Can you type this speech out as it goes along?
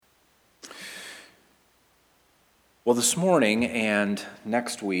Well, this morning and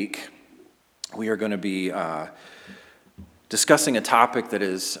next week, we are going to be discussing a topic that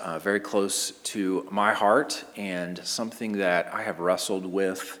is very close to my heart and something that I have wrestled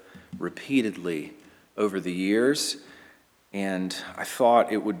with repeatedly over the years. And I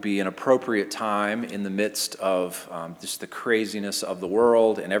thought it would be an appropriate time in the midst of just the craziness of the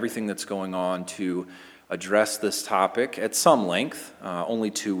world and everything that's going on to address this topic at some length,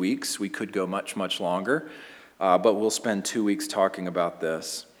 only 2 weeks. We could go much, much longer, but we'll spend 2 weeks talking about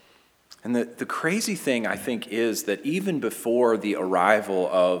this. And the crazy thing, I think, is that even before the arrival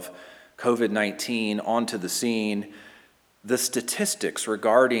of COVID-19 onto the scene, the statistics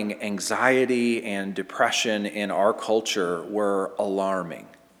regarding anxiety and depression in our culture were alarming.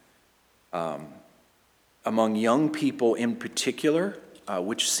 Among young people in particular,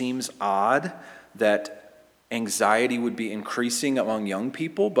 which seems odd that anxiety would be increasing among young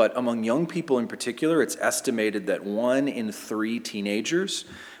people, but among young people in particular, it's estimated that 1 in 3 teenagers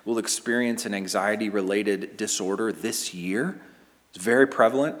will experience an anxiety-related disorder this year. It's very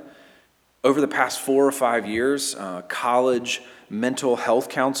prevalent. Over the past 4 or 5 years, college mental health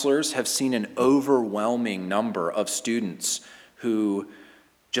counselors have seen an overwhelming number of students who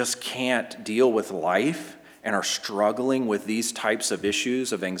just can't deal with life and are struggling with these types of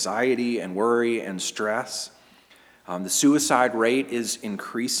issues of anxiety and worry and stress. The suicide rate is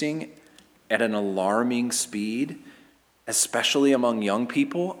increasing at an alarming speed, especially among young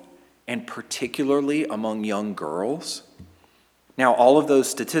people and particularly among young girls. Now, all of those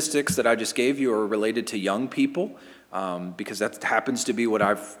statistics that I just gave you are related to young people because that happens to be what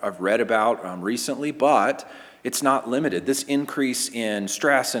I've read about recently, but it's not limited. This increase in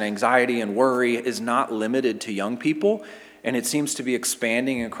stress and anxiety and worry is not limited to young people, and it seems to be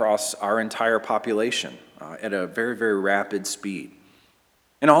expanding across our entire population at a very, very rapid speed.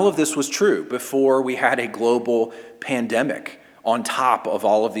 And all of this was true before we had a global pandemic on top of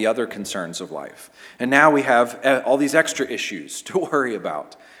all of the other concerns of life. And now we have all these extra issues to worry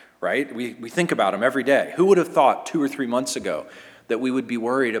about, right? We think about them every day. Who would have thought 2 or 3 months ago that we would be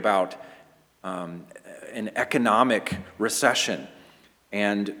worried about an economic recession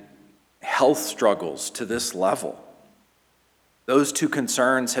and health struggles to this level? Those 2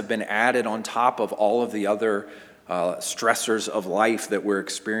 concerns have been added on top of all of the other stressors of life that we're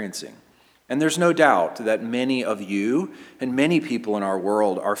experiencing. And there's no doubt that many of you and many people in our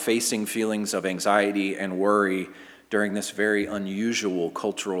world are facing feelings of anxiety and worry during this very unusual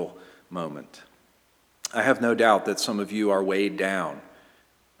cultural moment. I have no doubt that some of you are weighed down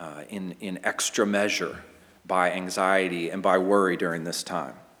in extra measure by anxiety and by worry during this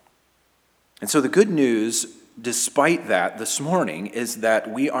time. And so the good news, despite that, this morning is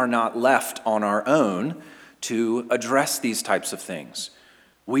that we are not left on our own to address these types of things.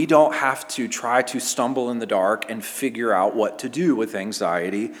 We don't have to try to stumble in the dark and figure out what to do with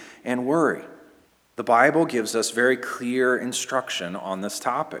anxiety and worry. The Bible gives us very clear instruction on this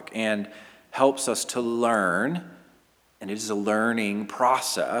topic and helps us to learn, and it is a learning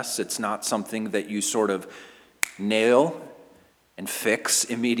process. It's not something that you sort of nail and fix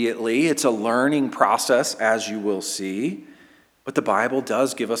immediately. It's a learning process, as you will see. But the Bible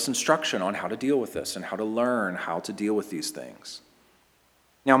does give us instruction on how to deal with this and how to learn how to deal with these things.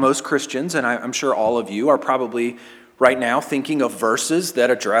 Now, most Christians, and I'm sure all of you, are probably right now thinking of verses that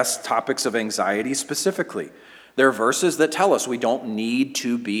address topics of anxiety specifically. There are verses that tell us we don't need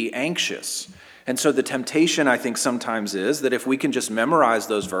to be anxious. And so the temptation, I think, sometimes is that if we can just memorize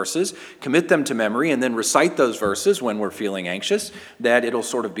those verses, commit them to memory, and then recite those verses when we're feeling anxious, that it'll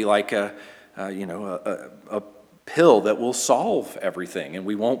sort of be like a pill that will solve everything, and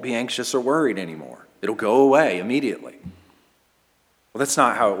we won't be anxious or worried anymore. It'll go away immediately. Well, that's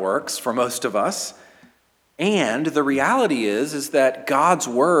not how it works for most of us. And the reality is that God's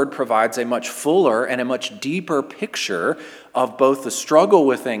Word provides a much fuller and a much deeper picture of both the struggle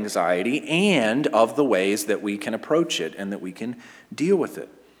with anxiety and of the ways that we can approach it and that we can deal with it.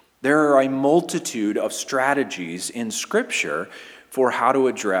 There are a multitude of strategies in Scripture for how to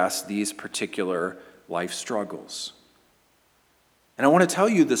address these particular life struggles. And I want to tell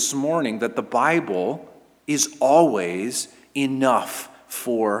you this morning that the Bible is always enough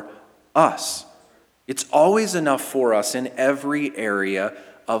for us. It's always enough for us in every area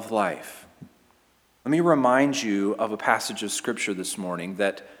of life. Let me remind you of a passage of Scripture this morning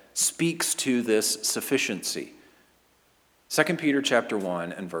that speaks to this sufficiency. 2 Peter chapter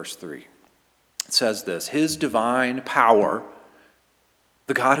 1 and verse 3. It says this: His divine power,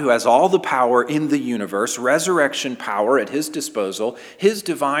 the God who has all the power in the universe, resurrection power at his disposal, his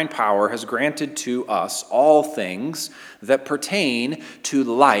divine power has granted to us all things that pertain to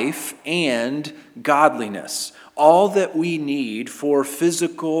life and godliness. all that we need for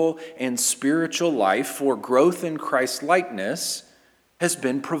physical and spiritual life, for growth in Christ's likeness, has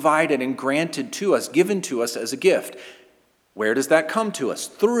been provided and granted to us, given to us as a gift. Where does that come to us?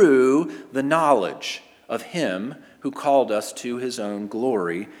 Through the knowledge of Him who called us to His own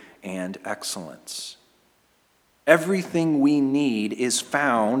glory and excellence. Everything we need is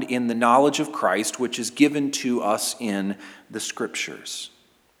found in the knowledge of Christ, which is given to us in the Scriptures.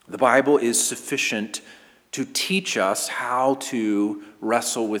 The Bible is sufficient to teach us how to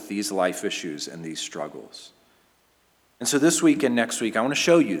wrestle with these life issues and these struggles. And so this week and next week, I want to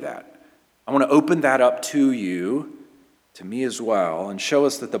show you that. I want to open that up to you, to me as well, and show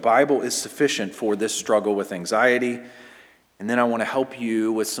us that the Bible is sufficient for this struggle with anxiety. And then I want to help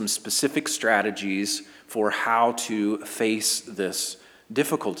you with some specific strategies for how to face this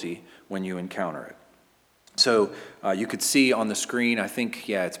difficulty when you encounter it. So you could see on the screen, I think,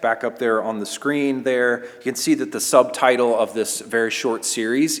 it's back up there on the screen there. You can see that the subtitle of this very short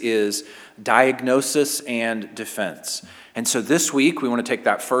series is Diagnosis and Defense. And so this week, we want to take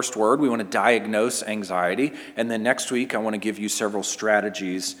that first word. We want to diagnose anxiety. And then next week, I want to give you several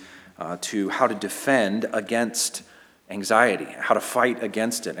strategies to how to defend against anxiety, how to fight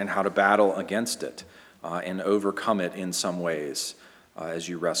against it, and how to battle against it and overcome it in some ways as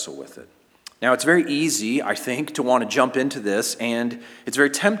you wrestle with it. Now, it's very easy, I think, to want to jump into this, and it's very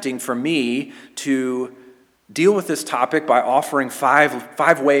tempting for me to deal with this topic by offering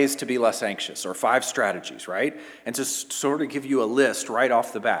five ways to be less anxious, or 5 strategies, right? And to sort of give you a list right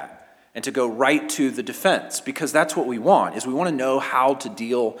off the bat, and to go right to the defense, because that's what we want, is we want to know how to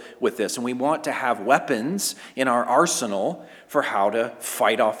deal with this, and we want to have weapons in our arsenal for how to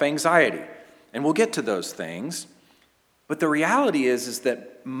fight off anxiety. And we'll get to those things. But the reality is that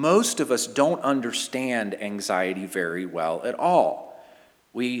most of us don't understand anxiety very well at all.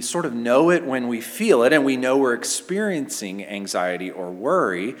 We sort of know it when we feel it, and we know we're experiencing anxiety or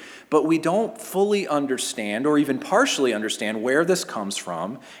worry, but we don't fully understand or even partially understand where this comes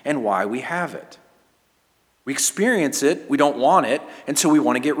from and why we have it. We experience it, we don't want it, and so we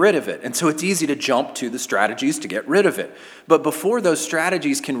want to get rid of it. And so it's easy to jump to the strategies to get rid of it. But before those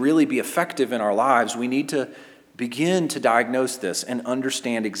strategies can really be effective in our lives, we need to begin to diagnose this and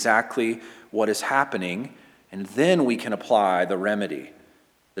understand exactly what is happening, and then we can apply the remedy,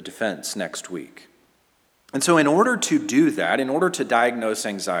 the defense, next week. And so in order to do that, in order to diagnose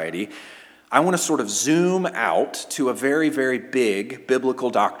anxiety, I want to sort of zoom out to a very, very big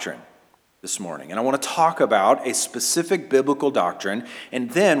biblical doctrine this morning. And I want to talk about a specific biblical doctrine, and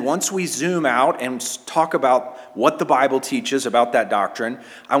then once we zoom out and talk about what the Bible teaches about that doctrine,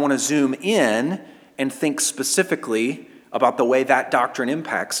 I want to zoom in and think specifically about the way that doctrine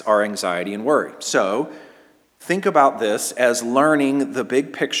impacts our anxiety and worry. So, think about this as learning the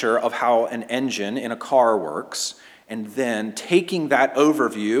big picture of how an engine in a car works, and then taking that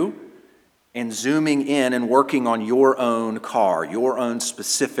overview and zooming in and working on your own car, your own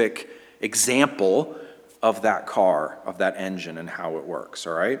specific example of that car, of that engine, and how it works,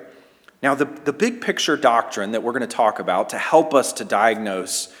 all right? Now, the big picture doctrine that we're going to talk about to help us to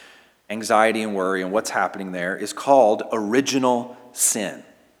diagnose anxiety and worry and what's happening there is called original sin.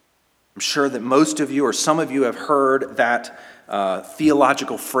 I'm sure that most of you or some of you have heard that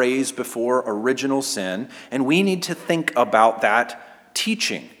theological phrase before, original sin, and we need to think about that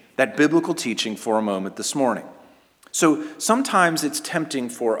teaching, that biblical teaching for a moment this morning. So sometimes it's tempting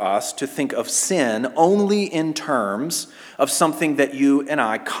for us to think of sin only in terms of something that you and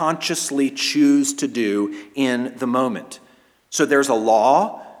I consciously choose to do in the moment. So there's a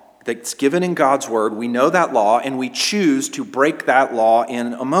law that's given in God's word. We know that law, and we choose to break that law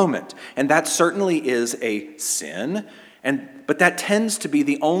in a moment. And that certainly is a sin, but that tends to be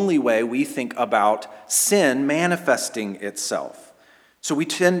the only way we think about sin manifesting itself. So we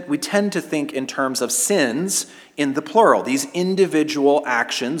tend to think in terms of sins in the plural, these individual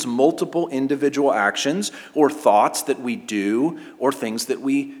actions, multiple individual actions, or thoughts that we do, or things that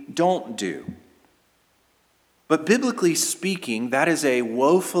we don't do. But biblically speaking, that is a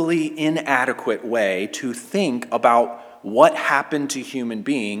woefully inadequate way to think about what happened to human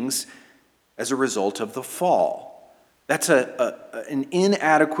beings as a result of the fall. That's an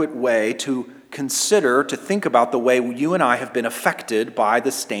inadequate way to consider, to think about the way you and I have been affected by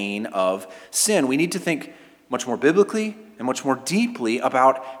the stain of sin. We need to think much more biblically and much more deeply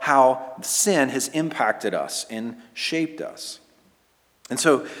about how sin has impacted us and shaped us. And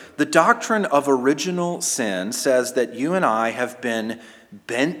so the doctrine of original sin says that you and I have been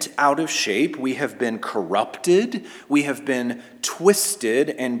bent out of shape, we have been corrupted, we have been twisted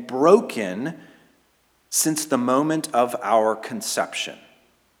and broken since the moment of our conception.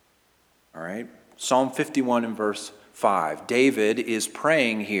 All right? Psalm 51 and verse 5. David is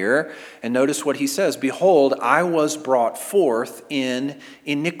praying here, and notice what he says. Behold, I was brought forth in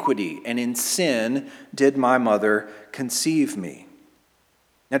iniquity, and in sin did my mother conceive me.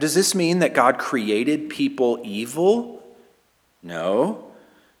 Now, does this mean that God created people evil? No.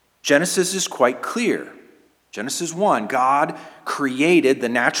 Genesis is quite clear. Genesis 1, God created the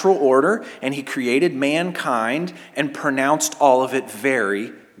natural order, and he created mankind and pronounced all of it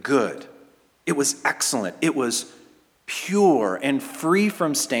very good. It was excellent. It was pure and free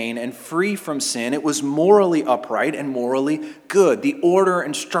from stain and free from sin. It was morally upright and morally good. The order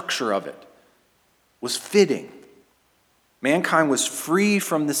and structure of it was fitting. Mankind was free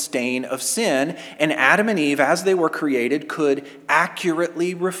from the stain of sin, and Adam and Eve, as they were created, could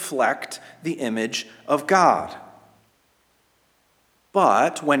accurately reflect the image of God.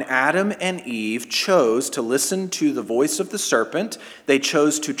 But when Adam and Eve chose to listen to the voice of the serpent, they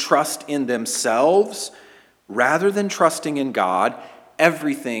chose to trust in themselves rather than trusting in God,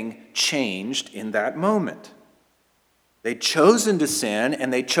 everything changed in that moment. They'd chosen to sin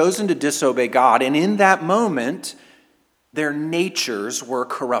and they'd chosen to disobey God, and in that moment, their natures were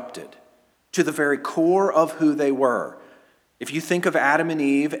corrupted to the very core of who they were. If you think of Adam and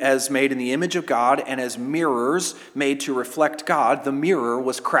Eve as made in the image of God and as mirrors made to reflect God, the mirror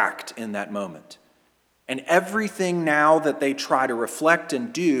was cracked in that moment. And everything now that they try to reflect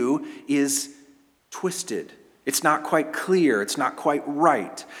and do is twisted. It's not quite clear. It's not quite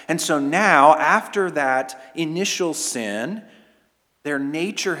right. And so now, after that initial sin, their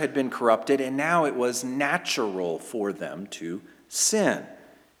nature had been corrupted, and now it was natural for them to sin.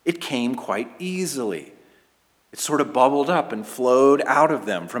 It came quite easily. It sort of bubbled up and flowed out of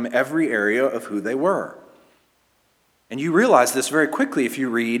them from every area of who they were. And you realize this very quickly if you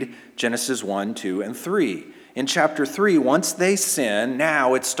read Genesis 1, 2, and 3. In chapter 3, once they sin,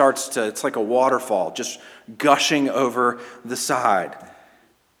 now it's like a waterfall, just gushing over the side.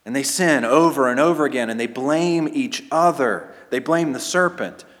 And they sin over and over again, and they blame each other. They blame the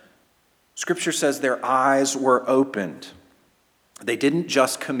serpent. Scripture says their eyes were opened. They didn't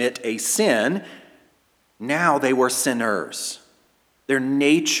just commit a sin, now they were sinners. Their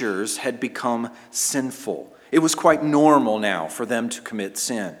natures had become sinful. It was quite normal now for them to commit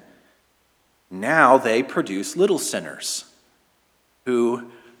sin. Now they produce little sinners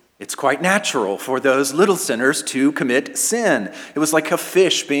who it's quite natural for those little sinners to commit sin. It was like a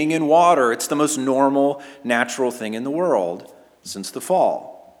fish being in water. It's the most normal, natural thing in the world since the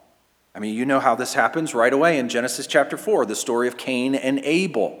fall. I mean, you know how this happens right away in Genesis chapter 4, the story of Cain and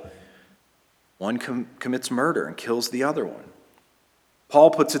Abel. One commits murder and kills the other one.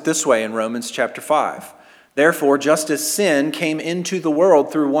 Paul puts it this way in Romans chapter 5. Therefore, just as sin came into the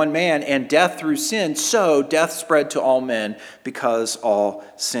world through one man and death through sin, so death spread to all men because all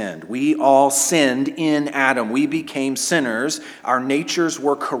sinned. We all sinned in Adam. We became sinners. Our natures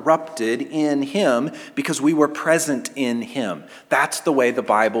were corrupted in him because we were present in him. That's the way the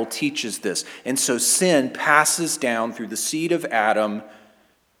Bible teaches this. And so sin passes down through the seed of Adam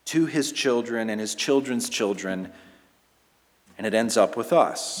to his children and his children's children, and it ends up with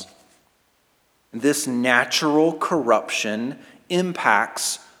us. This natural corruption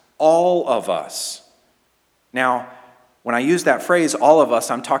impacts all of us. Now, when I use that phrase, all of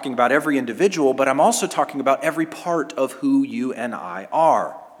us, I'm talking about every individual, but I'm also talking about every part of who you and I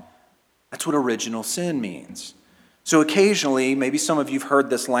are. That's what original sin means. So occasionally, maybe some of you've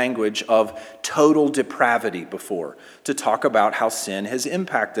heard this language of total depravity before, to talk about how sin has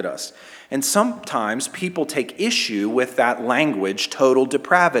impacted us. And sometimes people take issue with that language, total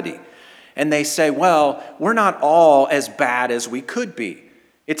depravity. And they say, well, we're not all as bad as we could be.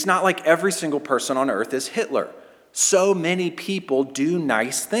 It's not like every single person on earth is Hitler. So many people do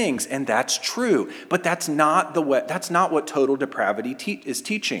nice things, and that's true. But that's not what total depravity is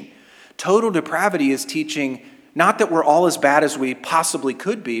teaching. Total depravity is teaching not that we're all as bad as we possibly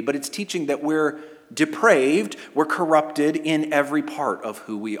could be, but it's teaching that we're depraved, we're corrupted in every part of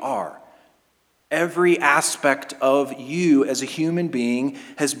who we are. Every aspect of you as a human being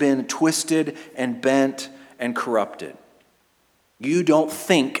has been twisted and bent and corrupted. You don't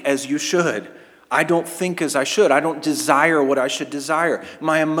think as you should. I don't think as I should. I don't desire what I should desire.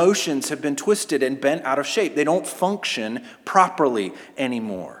 My emotions have been twisted and bent out of shape. They don't function properly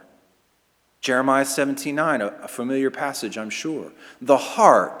anymore. Jeremiah 17:9, a familiar passage, I'm sure. The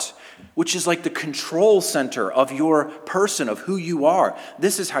heart, which is like the control center of your person, of who you are.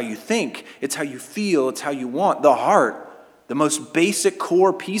 This is how you think. It's how you feel. It's how you want. The heart, the most basic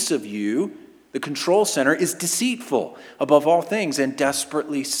core piece of you, the control center, is deceitful above all things and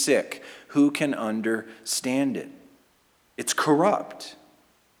desperately sick. Who can understand it? It's corrupt.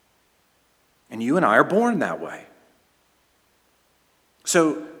 And And you and I are born that way.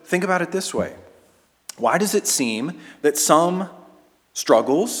 So think about it this way. Why does it seem that some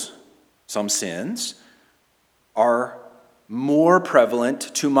struggles, some sins, are more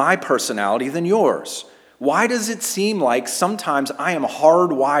prevalent to my personality than yours? Why does it seem like sometimes I am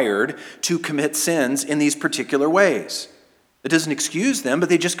hardwired to commit sins in these particular ways? It doesn't excuse them, but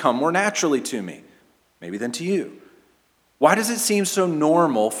they just come more naturally to me, maybe than to you. Why does it seem so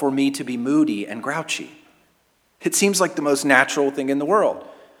normal for me to be moody and grouchy? It seems like the most natural thing in the world,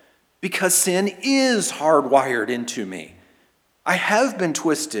 because sin is hardwired into me. I have been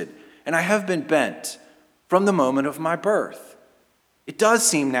twisted and I have been bent from the moment of my birth. It does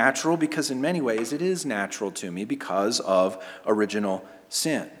seem natural because in many ways it is natural to me because of original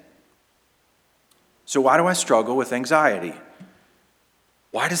sin. So why do I struggle with anxiety?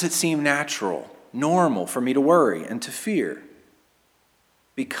 Why does it seem natural, normal for me to worry and to fear?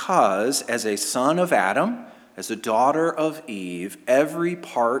 Because as a son of Adam, as a daughter of Eve, every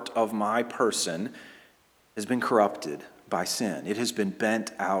part of my person has been corrupted by sin. It has been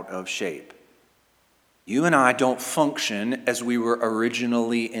bent out of shape. You and I don't function as we were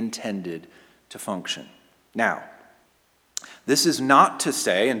originally intended to function. Now, this is not to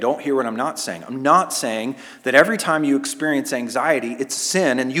say, and don't hear what I'm not saying, I'm not saying that every time you experience anxiety, it's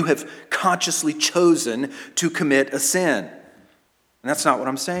sin and you have consciously chosen to commit a sin. And that's not what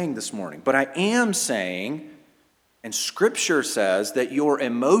I'm saying this morning. But I am saying, and Scripture says, that your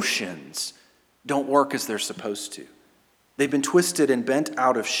emotions don't work as they're supposed to. They've been twisted and bent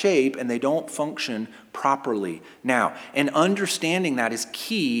out of shape, and they don't function properly now. And understanding that is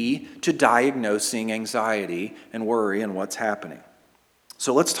key to diagnosing anxiety and worry and what's happening.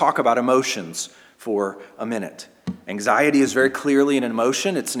 So let's talk about emotions for a minute. Anxiety is very clearly an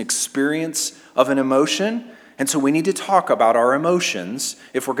emotion. It's an experience of an emotion. And so we need to talk about our emotions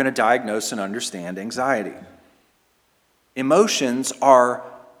if we're going to diagnose and understand anxiety. Emotions are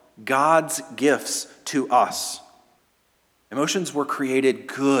God's gifts to us. Emotions were created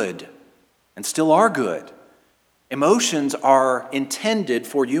good and still are good. Emotions are intended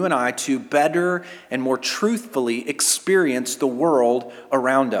for you and I to better and more truthfully experience the world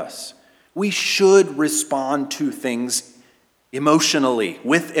around us. We should respond to things emotionally,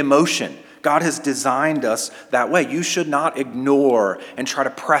 with emotion. God has designed us that way. You should not ignore and try to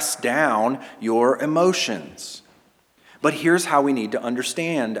press down your emotions. But here's how we need to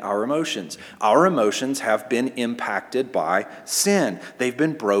understand our emotions. Our emotions have been impacted by sin. They've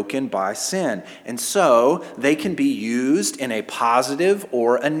been broken by sin. And so they can be used in a positive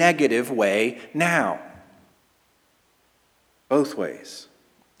or a negative way now. Both ways.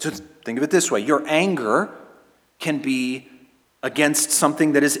 So think of it this way. Your anger can be against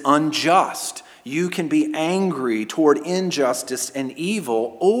something that is unjust. You can be angry toward injustice and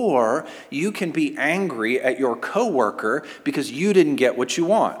evil, or you can be angry at your coworker because you didn't get what you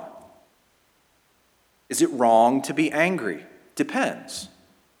want. Is it wrong to be angry? Depends.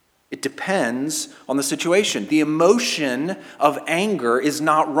 It depends on the situation. The emotion of anger is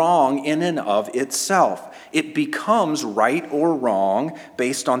not wrong in and of itself. It becomes right or wrong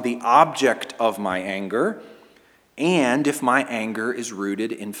based on the object of my anger, and if my anger is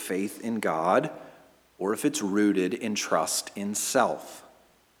rooted in faith in God, or if it's rooted in trust in self.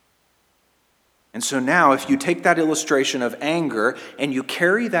 And so now, if you take that illustration of anger and you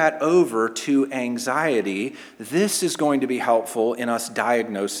carry that over to anxiety, this is going to be helpful in us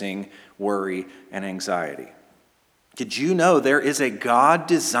diagnosing worry and anxiety. Did you know there is a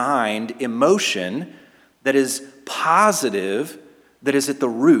God-designed emotion that is positive, that is at the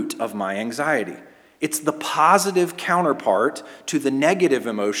root of my anxiety? It's the positive counterpart to the negative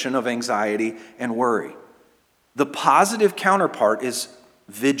emotion of anxiety and worry. The positive counterpart is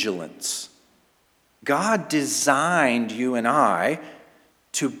vigilance. God designed you and I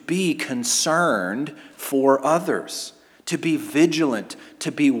to be concerned for others, to be vigilant,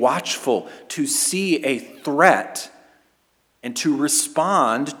 to be watchful, to see a threat and to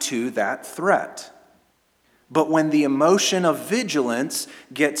respond to that threat. But when the emotion of vigilance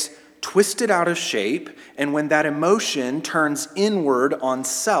gets twisted out of shape, and when that emotion turns inward on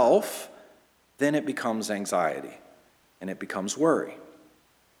self, then it becomes anxiety and it becomes worry.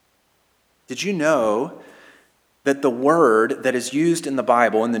 Did you know that the word that is used in the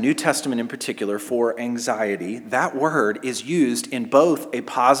Bible, in the New Testament in particular, for anxiety, that word is used in both a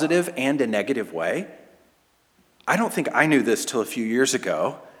positive and a negative way? I don't think I knew this till a few years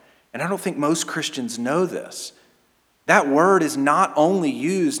ago, and I don't think most Christians know this. That word is not only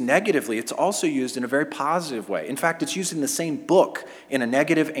used negatively, it's also used in a very positive way. In fact, it's used in the same book in a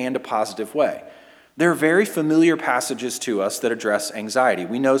negative and a positive way. There are very familiar passages to us that address anxiety.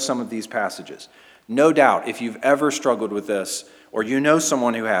 We know some of these passages. No doubt, if you've ever struggled with this, or you know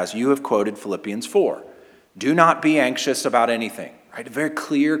someone who has, you have quoted Philippians 4. Do not be anxious about anything, right? A very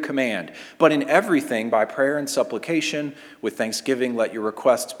clear command. But in everything, by prayer and supplication, with thanksgiving, let your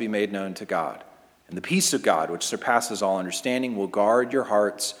requests be made known to God. And the peace of God, which surpasses all understanding, will guard your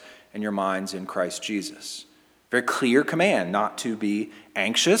hearts and your minds in Christ Jesus. Very clear command not to be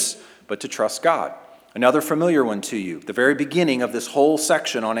anxious, but to trust God. Another familiar one to you, the very beginning of this whole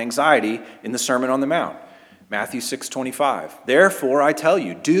section on anxiety in the Sermon on the Mount, Matthew 6:25. Therefore, I tell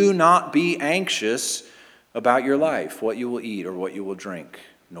you, do not be anxious about your life, what you will eat or what you will drink,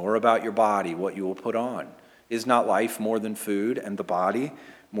 nor about your body, what you will put on. Is not life more than food, and the body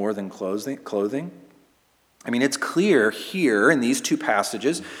more than clothing? I mean, it's clear here in these two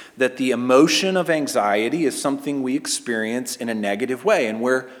passages that the emotion of anxiety is something we experience in a negative way, and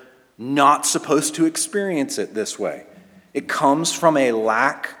we're not supposed to experience it this way. It comes from a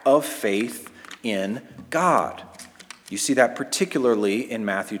lack of faith in God. You see that particularly in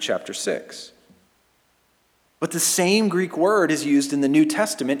Matthew chapter 6. But the same Greek word is used in the New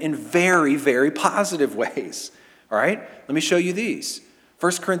Testament in very, very positive ways. All right? Let me show you these.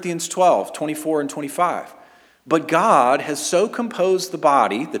 1 Corinthians 12, 24 and 25. But God has so composed the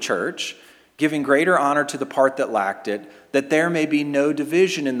body, the church, giving greater honor to the part that lacked it, that there may be no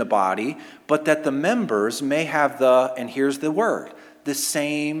division in the body, but that the members may have the, and here's the word, the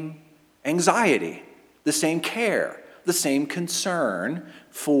same anxiety, the same care, the same concern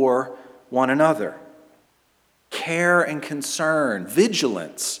for one another. Care and concern,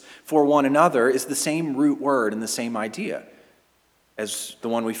 vigilance for one another is the same root word and the same idea as the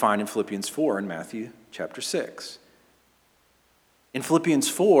one we find in Philippians 4 and Matthew chapter 6. In Philippians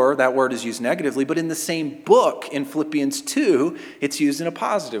 4, that word is used negatively, but in the same book, in Philippians 2, it's used in a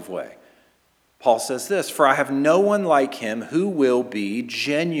positive way. Paul says this, "For I have no one like him who will be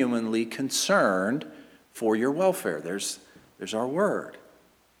genuinely concerned for your welfare." There's our word.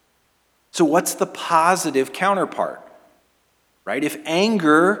 So what's the positive counterpart? Right? If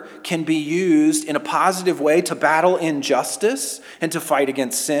anger can be used in a positive way to battle injustice and to fight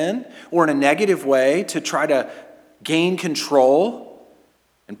against sin, or in a negative way to try to gain control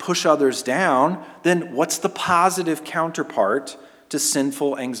and push others down, then what's the positive counterpart to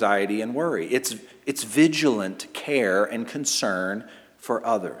sinful anxiety and worry? It's vigilant care and concern for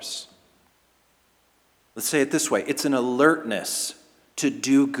others. Let's say it this way. It's an alertness to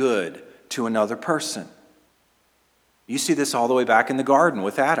do good to another person. You see this all the way back in the garden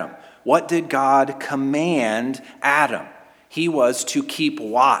with Adam. What did God command Adam? He was to keep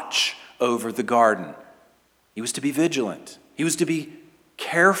watch over the garden. He was to be vigilant. He was to be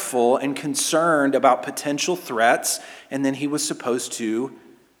careful and concerned about potential threats, and then he was supposed to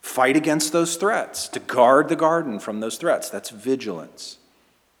fight against those threats, to guard the garden from those threats. That's vigilance.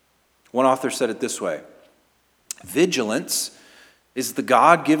 One author said it this way: vigilance is the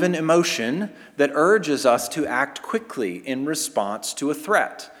God-given emotion that urges us to act quickly in response to a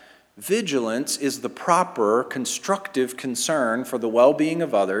threat. Vigilance is the proper, constructive concern for the well-being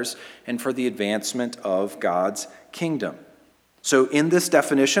of others and for the advancement of God's kingdom. So in this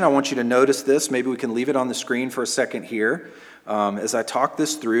definition, I want you to notice this. Maybe we can leave it on the screen for a second here as I talk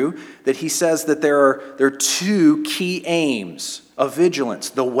this through, that he says that there are two key aims of vigilance: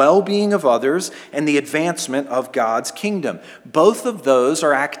 the well-being of others and the advancement of God's kingdom. Both of those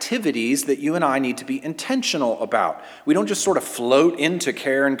are activities that you and I need to be intentional about. We don't just sort of float into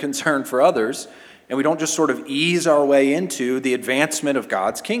care and concern for others, and we don't just sort of ease our way into the advancement of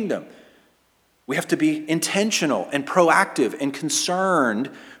God's kingdom. We have to be intentional and proactive and concerned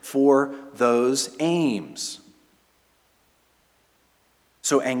for those aims.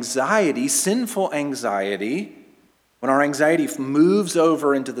 So anxiety, sinful anxiety, when our anxiety moves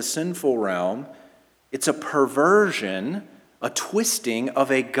over into the sinful realm, it's a perversion, a twisting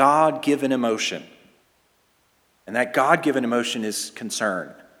of a God-given emotion. And that God-given emotion is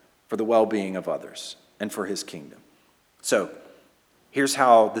concern for the well-being of others and for his kingdom. So here's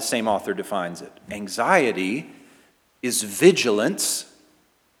how the same author defines it. Anxiety is vigilance,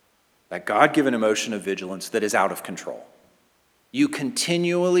 that God-given emotion of vigilance that is out of control. You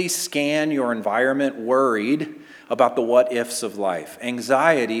continually scan your environment worried about the what-ifs of life.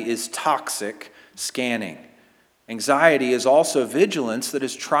 Anxiety is toxic scanning. Anxiety is also vigilance that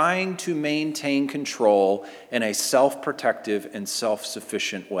is trying to maintain control in a self-protective and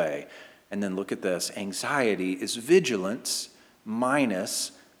self-sufficient way. And then look at this. Anxiety is vigilance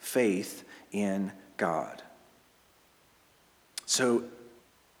minus faith in God. So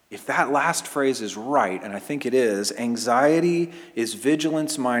if that last phrase is right, and I think it is, anxiety is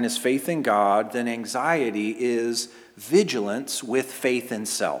vigilance minus faith in God, then anxiety is vigilance with faith in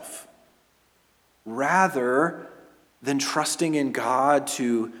self. Rather than trusting in God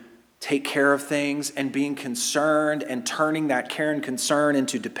to take care of things and being concerned and turning that care and concern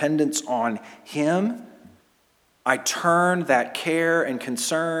into dependence on Him, I turn that care and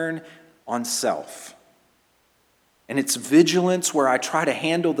concern on self. And it's vigilance where I try to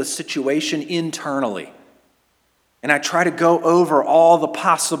handle the situation internally. And I try to go over all the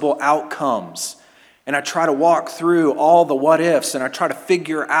possible outcomes. And I try to walk through all the what ifs. And I try to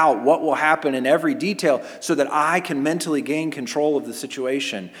figure out what will happen in every detail so that I can mentally gain control of the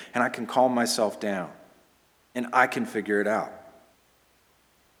situation. And I can calm myself down. And I can figure it out.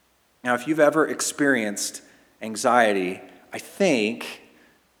 Now, if you've ever experienced anxiety, I think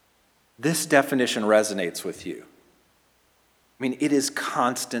this definition resonates with you. I mean, it is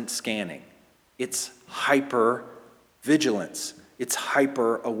constant scanning. It's hyper vigilance. It's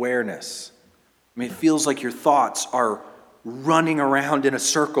hyper awareness. I mean, it feels like your thoughts are running around in a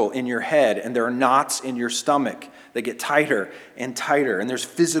circle in your head, and there are knots in your stomach that get tighter and tighter, and there's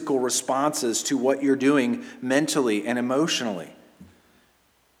physical responses to what you're doing mentally and emotionally.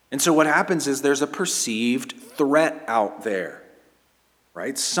 And so what happens is there's a perceived threat out there.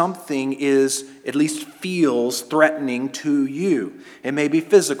 Right? Something at least feels threatening to you. It may be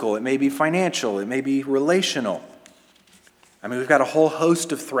physical, it may be financial, it may be relational. I mean, we've got a whole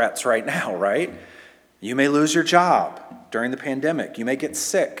host of threats right now, right? You may lose your job during the pandemic. You may get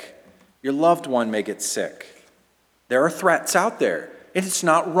sick. Your loved one may get sick. There are threats out there, and it's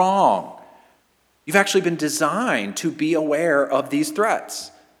not wrong. You've actually been designed to be aware of these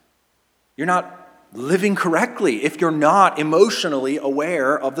threats. You're not living correctly if you're not emotionally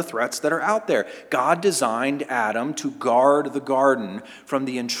aware of the threats that are out there. God designed Adam to guard the garden from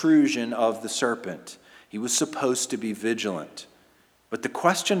the intrusion of the serpent. He was supposed to be vigilant. But the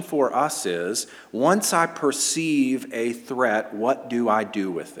question for us is, once I perceive a threat, what do I do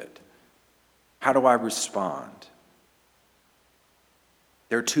with it? How do I respond?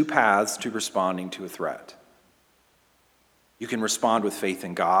 There are two paths to responding to a threat. You can respond with faith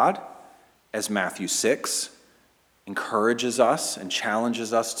in God, as Matthew 6 encourages us and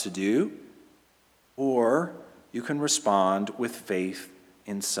challenges us to do, or you can respond with faith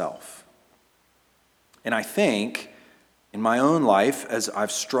in self. And I think in my own life, as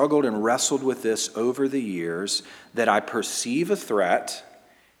I've struggled and wrestled with this over the years, that I perceive a threat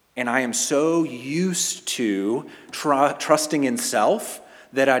and I am so used to trusting in self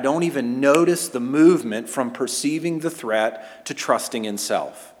that I don't even notice the movement from perceiving the threat to trusting in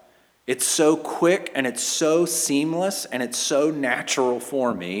self. It's so quick and it's so seamless and it's so natural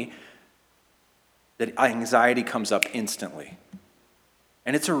for me that anxiety comes up instantly.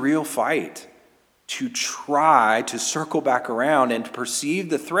 And it's a real fight to try to circle back around and to perceive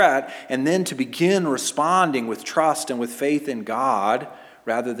the threat and then to begin responding with trust and with faith in God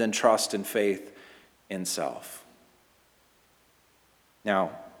rather than trust and faith in self.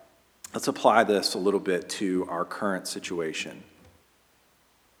 Now, let's apply this a little bit to our current situation.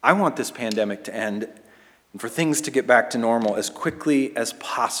 I want this pandemic to end and for things to get back to normal as quickly as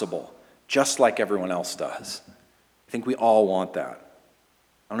possible, just like everyone else does. I think we all want that.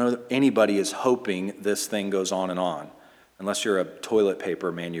 I don't know that anybody is hoping this thing goes on, unless you're a toilet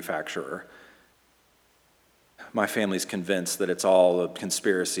paper manufacturer. My family's convinced that it's all a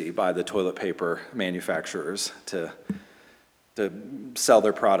conspiracy by the toilet paper manufacturers to sell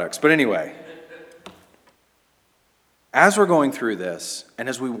their products. But anyway, as we're going through this, and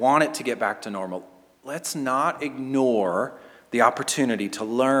as we want it to get back to normal, let's not ignore the opportunity to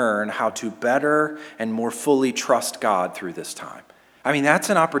learn how to better and more fully trust God through this time. I mean, that's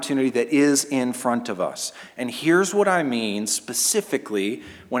an opportunity that is in front of us. And here's what I mean specifically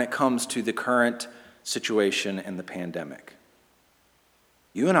when it comes to the current situation and the pandemic.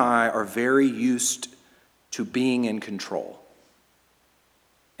 You and I are very used to being in control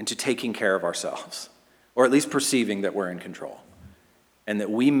and to taking care of ourselves, or at least perceiving that we're in control and that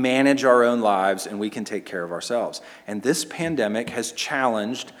we manage our own lives and we can take care of ourselves. And this pandemic has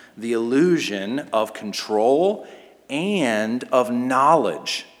challenged the illusion of control and of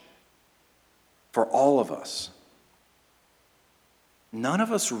knowledge for all of us. None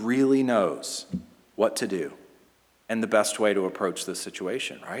of us really knows what to do and the best way to approach this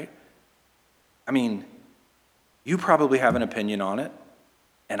situation, right? I mean, you probably have an opinion on it,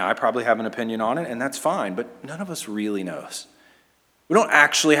 and I probably have an opinion on it, and that's fine, but none of us really knows. We don't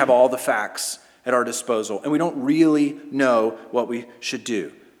actually have all the facts at our disposal, and we don't really know what we should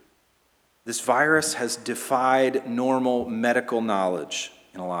do. This virus has defied normal medical knowledge.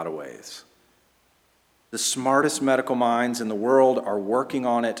 in a lot of ways. The smartest medical minds in the world are working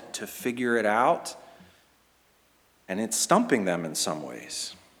on it to figure it out, and it's stumping them in some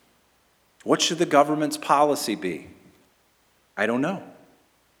ways. What should the government's policy be? I don't know.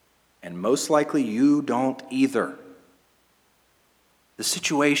 And most likely you don't either. The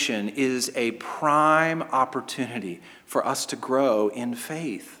situation is a prime opportunity for us to grow in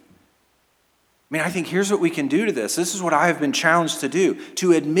faith. I think here's what we can do to this. This is what I have been challenged to do,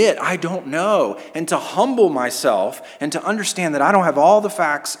 to admit I don't know and to humble myself and to understand that I don't have all the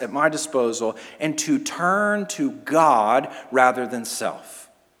facts at my disposal and to turn to God rather than self.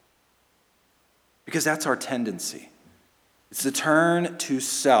 Because that's our tendency. It's to turn to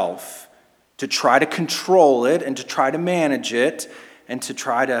self, to try to control it and to try to manage it and to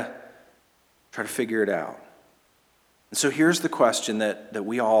try to figure it out. And so here's the question that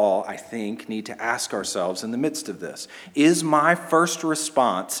we all, I think, need to ask ourselves in the midst of this. Is my first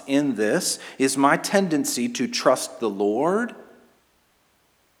response in this, is my tendency to trust the Lord?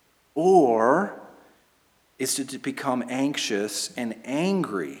 Or is it to become anxious and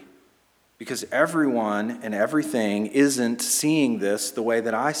angry because everyone and everything isn't seeing this the way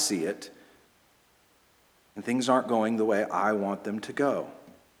that I see it, and things aren't going the way I want them to go?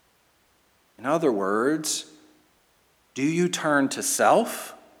 In other words, do you turn to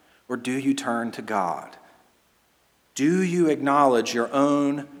self or do you turn to God? Do you acknowledge your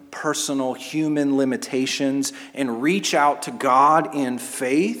own personal human limitations and reach out to God in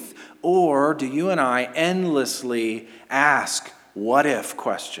faith? Or do you and I endlessly ask what if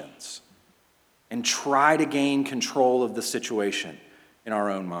questions and try to gain control of the situation in our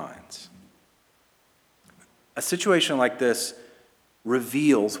own minds? A situation like this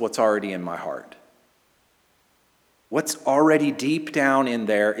reveals what's already in my heart. What's already deep down in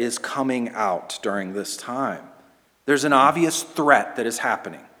there is coming out during this time. There's an obvious threat that is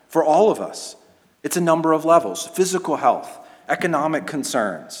happening for all of us. It's a number of levels: physical health, economic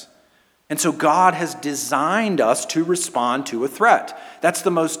concerns. And so God has designed us to respond to a threat. That's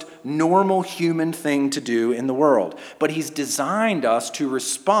the most normal human thing to do in the world. But He's designed us to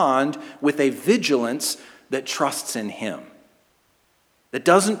respond with a vigilance that trusts in Him, that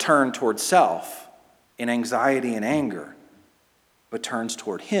doesn't turn toward self in anxiety and anger, but turns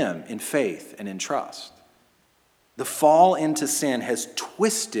toward Him in faith and in trust. The fall into sin has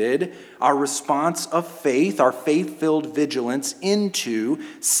twisted our response of faith, our faith-filled vigilance, into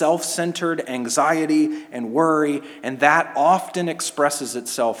self-centered anxiety and worry, and that often expresses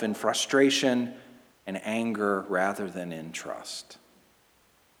itself in frustration and anger rather than in trust.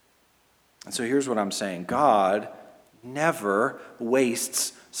 And so here's what I'm saying. God never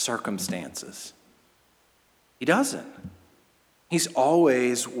wastes circumstances. He doesn't. He's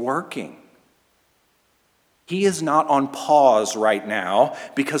always working. He is not on pause right now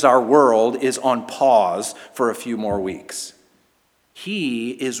because our world is on pause for a few more weeks.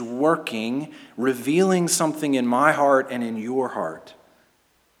 He is working, revealing something in my heart and in your heart.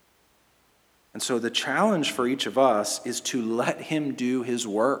 And so the challenge for each of us is to let Him do His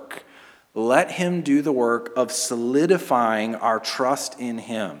work. Let Him do the work of solidifying our trust in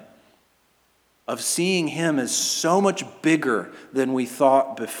Him, of seeing Him as so much bigger than we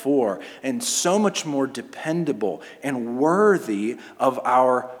thought before, and so much more dependable and worthy of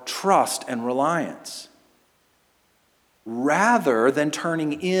our trust and reliance. Rather than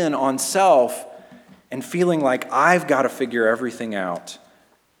turning in on self and feeling like I've got to figure everything out.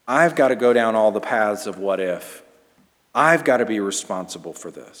 I've got to go down all the paths of what if. I've got to be responsible for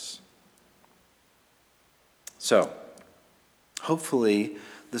this. So, hopefully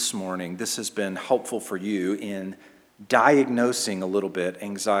this morning, this has been helpful for you in diagnosing a little bit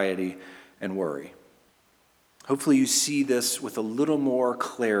anxiety and worry. Hopefully you see this with a little more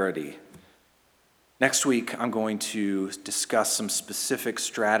clarity. Next week, I'm going to discuss some specific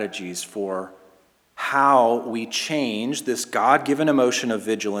strategies for how we change this God-given emotion of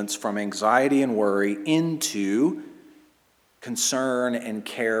vigilance from anxiety and worry into concern and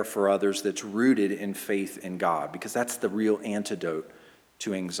care for others that's rooted in faith in God, because that's the real antidote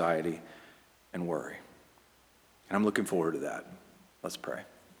to anxiety and worry. And I'm looking forward to that. Let's pray.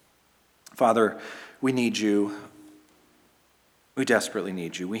 Father, we need you. We desperately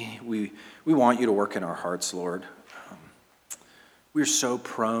need you. We want you to work in our hearts, Lord. We're so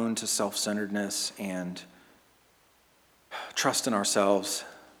prone to self-centeredness and trust in ourselves.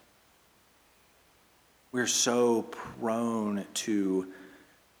 We're so prone to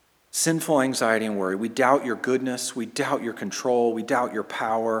sinful anxiety and worry. We doubt your goodness. We doubt your control. We doubt your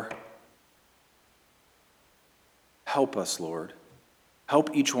power. Help us, Lord.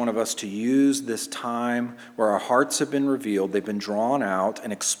 Help each one of us to use this time where our hearts have been revealed, they've been drawn out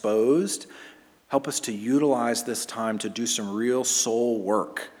and exposed. Help us to utilize this time to do some real soul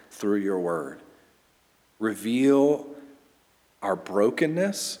work through your word. Reveal our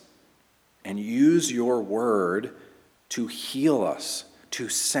brokenness and use your word to heal us, to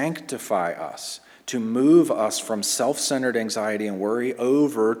sanctify us, to move us from self-centered anxiety and worry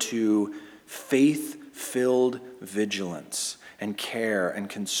over to faith-filled vigilance and care and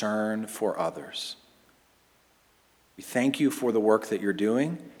concern for others. We thank you for the work that you're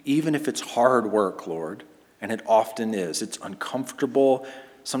doing, even if it's hard work, Lord, and it often is. It's uncomfortable.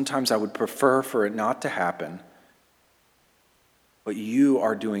 Sometimes I would prefer for it not to happen. But you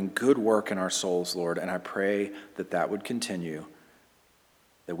are doing good work in our souls, Lord, and I pray that that would continue,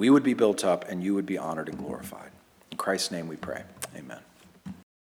 that we would be built up and you would be honored and glorified. In Christ's name we pray. Amen.